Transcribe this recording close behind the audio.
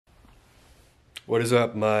What is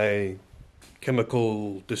up, my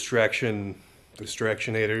chemical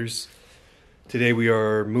distractionators? Today we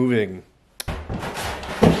are moving.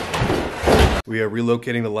 We are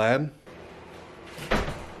relocating the lab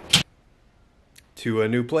to a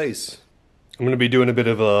new place. I'm going to be doing a bit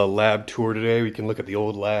of a lab tour today. We can look at the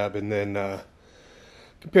old lab and then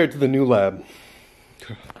compare it to the new lab.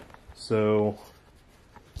 So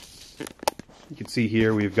you can see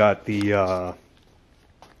here we've got the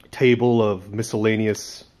table of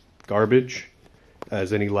miscellaneous garbage,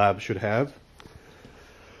 as any lab should have.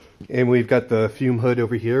 And we've got the fume hood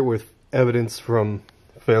over here with evidence from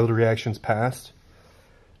failed reactions past.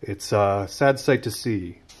 It's a sad sight to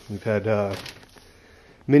see. We've had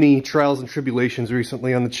many trials and tribulations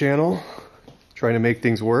recently on the channel, trying to make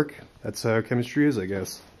things work. That's how chemistry is, I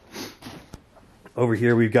guess. Over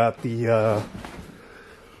here we've got the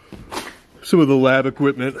some of the lab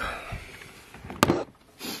equipment.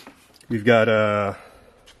 We've got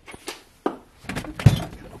open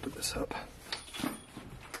this up.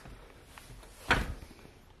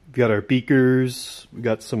 We've got our beakers. We've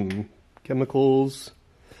got some chemicals.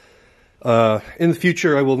 In the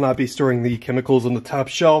future, I will not be storing the chemicals on the top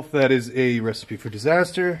shelf. That is a recipe for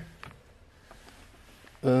disaster.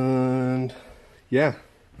 And yeah.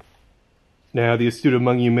 Now, the astute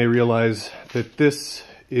among you may realize that this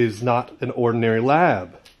is not an ordinary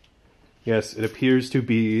lab. Yes, it appears to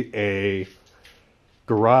be a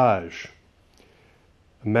garage.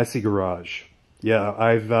 A messy garage. Yeah,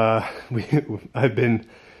 I've been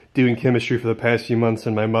doing chemistry for the past few months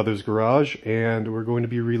in my mother's garage, and we're going to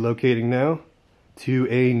be relocating now to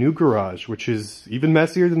a new garage, which is even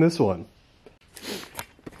messier than this one.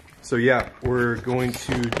 So yeah, we're going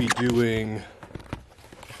to be doing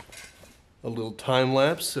a little time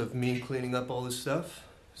lapse of me cleaning up all this stuff.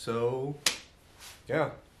 So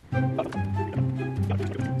yeah.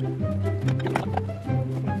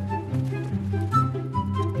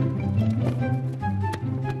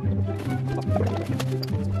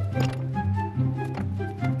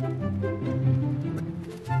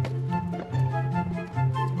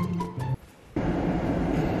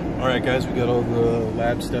 Alright guys, we got all the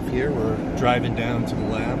lab stuff here. We're driving down to the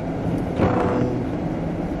lab.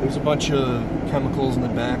 There's a bunch of chemicals in the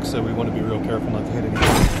back, so we want to be real careful not to hit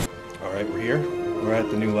anything. Alright, we're here. We're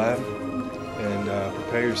at the new lab. And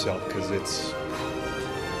prepare yourself, because it's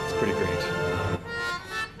pretty great.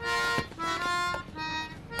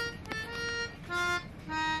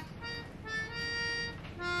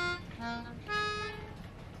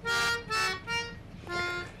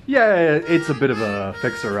 Yeah, it's a bit of a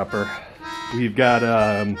fixer-upper. We've got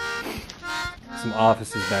some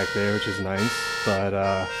offices back there, which is nice,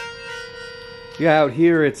 but yeah, out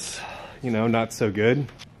here it's, you know, not so good.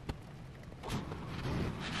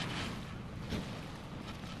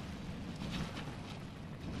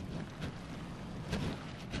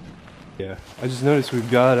 Yeah, I just noticed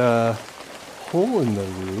we've got a hole in the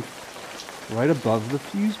roof right above the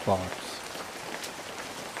fuse box.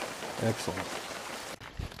 Excellent.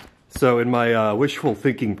 So in my wishful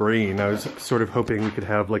thinking brain, I was sort of hoping we could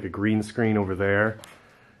have like a green screen over there,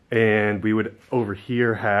 and we would over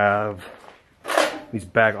here have these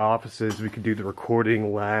back offices. We could do the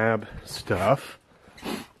recording lab stuff.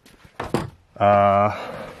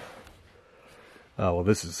 Oh well,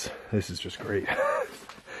 this is just great.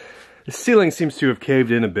 The ceiling seems to have caved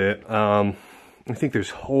in a bit. I think there's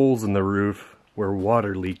holes in the roof where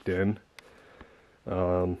water leaked in.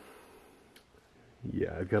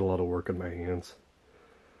 Yeah, I've got a lot of work on my hands.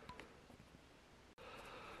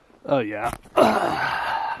 Oh yeah.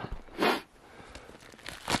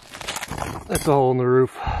 That's a hole in the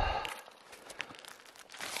roof.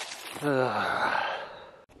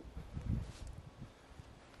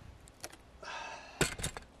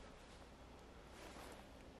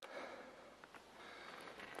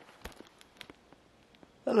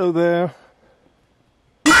 Hello there.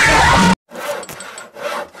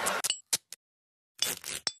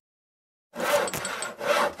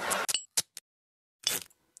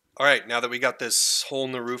 Alright, now that we got this hole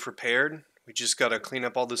in the roof repaired, we just gotta clean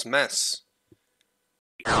up all this mess.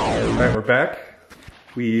 Alright, we're back.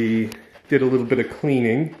 We did a little bit of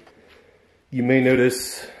cleaning. You may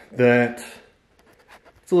notice that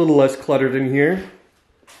it's a little less cluttered in here.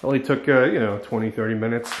 It only took, you know, 20-30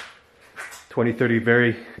 minutes. 20-30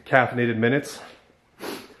 very caffeinated minutes.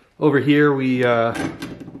 Over here,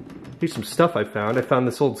 here's some stuff I found. I found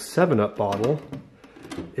this old 7-Up bottle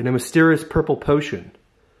in a mysterious purple potion.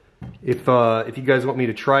 If you guys want me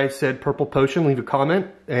to try said purple potion, leave a comment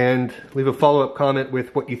and leave a follow-up comment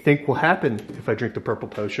with what you think will happen if I drink the purple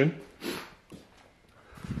potion.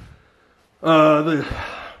 The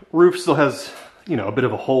roof still has you know, a bit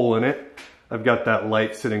of a hole in it. I've got that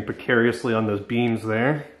light sitting precariously on those beams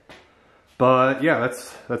there. But yeah,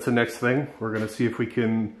 that's the next thing. We're gonna see if we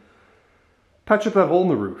can patch up that hole in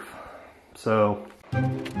the roof. So.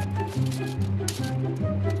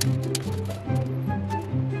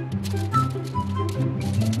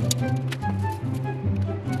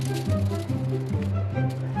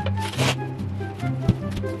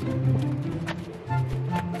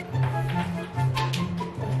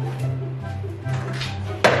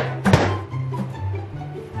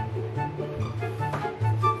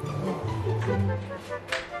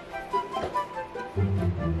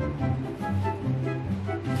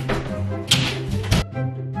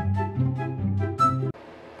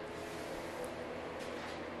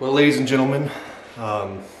 Well, ladies and gentlemen,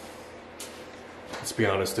 let's be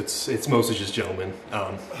honest, it's mostly just gentlemen,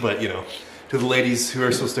 but you know, to the ladies who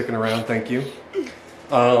are still sticking around, thank you.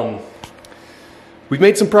 We've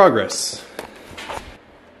made some progress.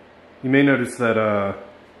 You may notice that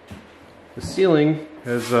the ceiling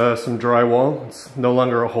has some drywall. It's no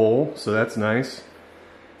longer a hole, so that's nice.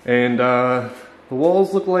 And the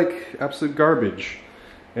walls look like absolute garbage,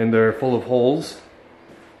 and they're full of holes,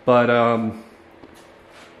 but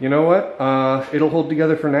you know what? It'll hold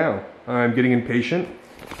together for now. I'm getting impatient,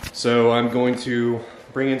 so I'm going to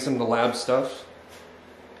bring in some of the lab stuff,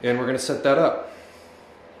 and we're going to set that up.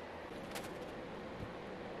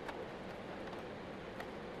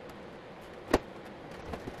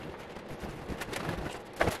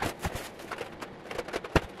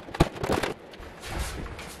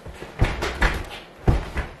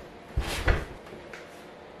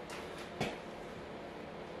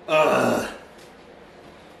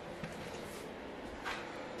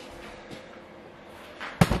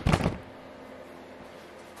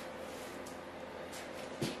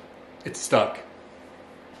 It's stuck.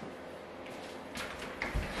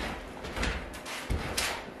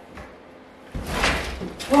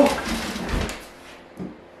 Oh!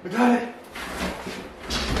 We got it!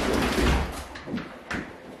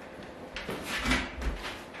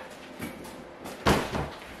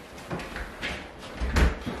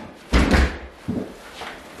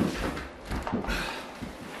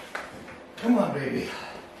 Come on, baby.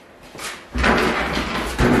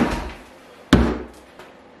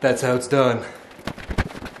 That's how it's done.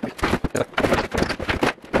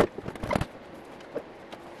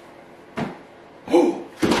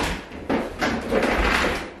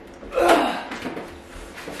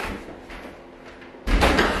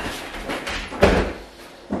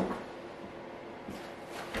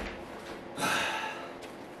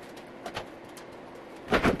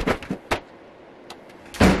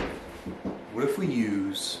 What if we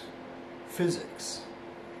use physics?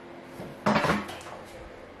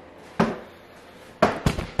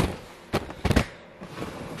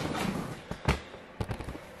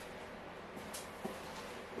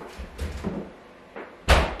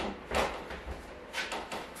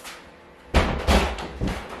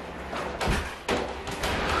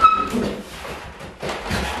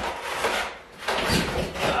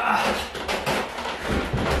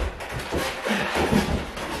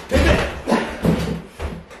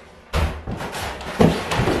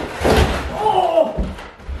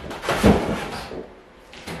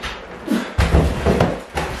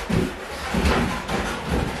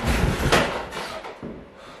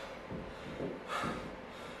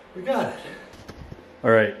 We got it.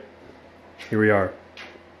 All right, here we are.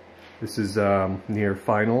 This is near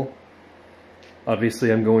final.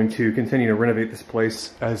 Obviously, I'm going to continue to renovate this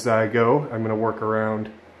place as I go. I'm gonna work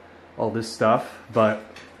around all this stuff, but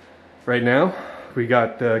right now, we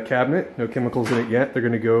got the cabinet, no chemicals in it yet. They're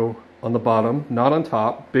gonna go on the bottom, not on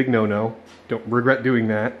top. Big no-no, don't regret doing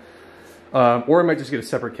that. Or I might just get a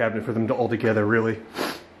separate cabinet for them to all together, really.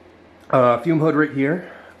 Fume hood right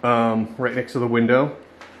here, right next to the window.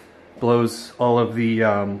 Blows all of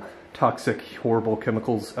the toxic, horrible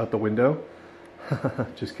chemicals out the window.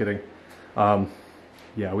 Just kidding.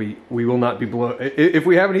 Yeah, we will not be if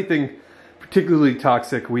we have anything particularly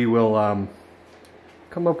toxic, we will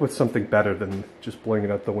come up with something better than just blowing it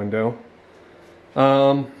out the window.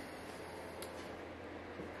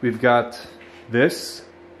 We've got this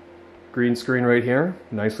green screen right here,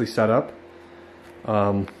 nicely set up.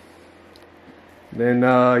 Then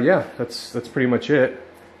yeah, that's pretty much it.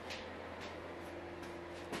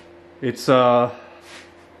 It's a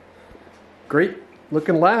great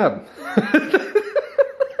looking lab.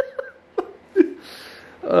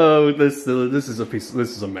 Oh, this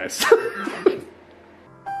is a mess.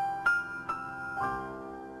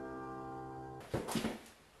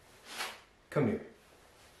 Come here.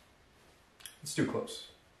 It's too close.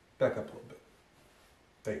 Back up a little bit.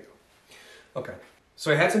 There you Okay.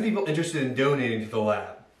 So I had some people interested in donating to the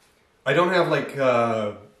lab. I don't have like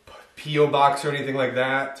a P.O. box or anything like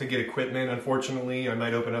that to get equipment, unfortunately. I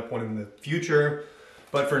might open up one in the future.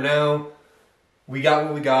 But for now, we got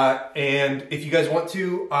what we got. And if you guys want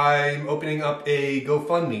to, I'm opening up a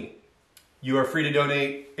GoFundMe. You are free to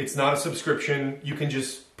donate. It's not a subscription. You can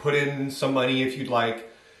just put in some money if you'd like.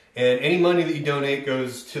 And any money that you donate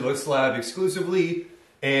goes to this lab exclusively,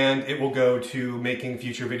 and it will go to making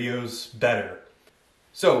future videos better.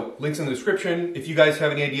 So, links in the description. If you guys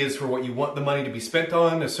have any ideas for what you want the money to be spent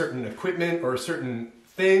on, a certain equipment or a certain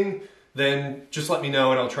thing, then just let me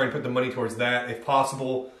know and I'll try and put the money towards that if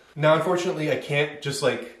possible. Now, unfortunately, I can't just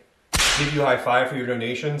like give you a high five for your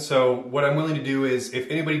donation. So what I'm willing to do is if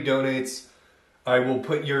anybody donates, I will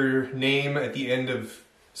put your name at the end of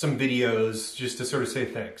some videos just to sort of say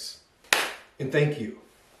thanks. And thank you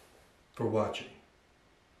for watching.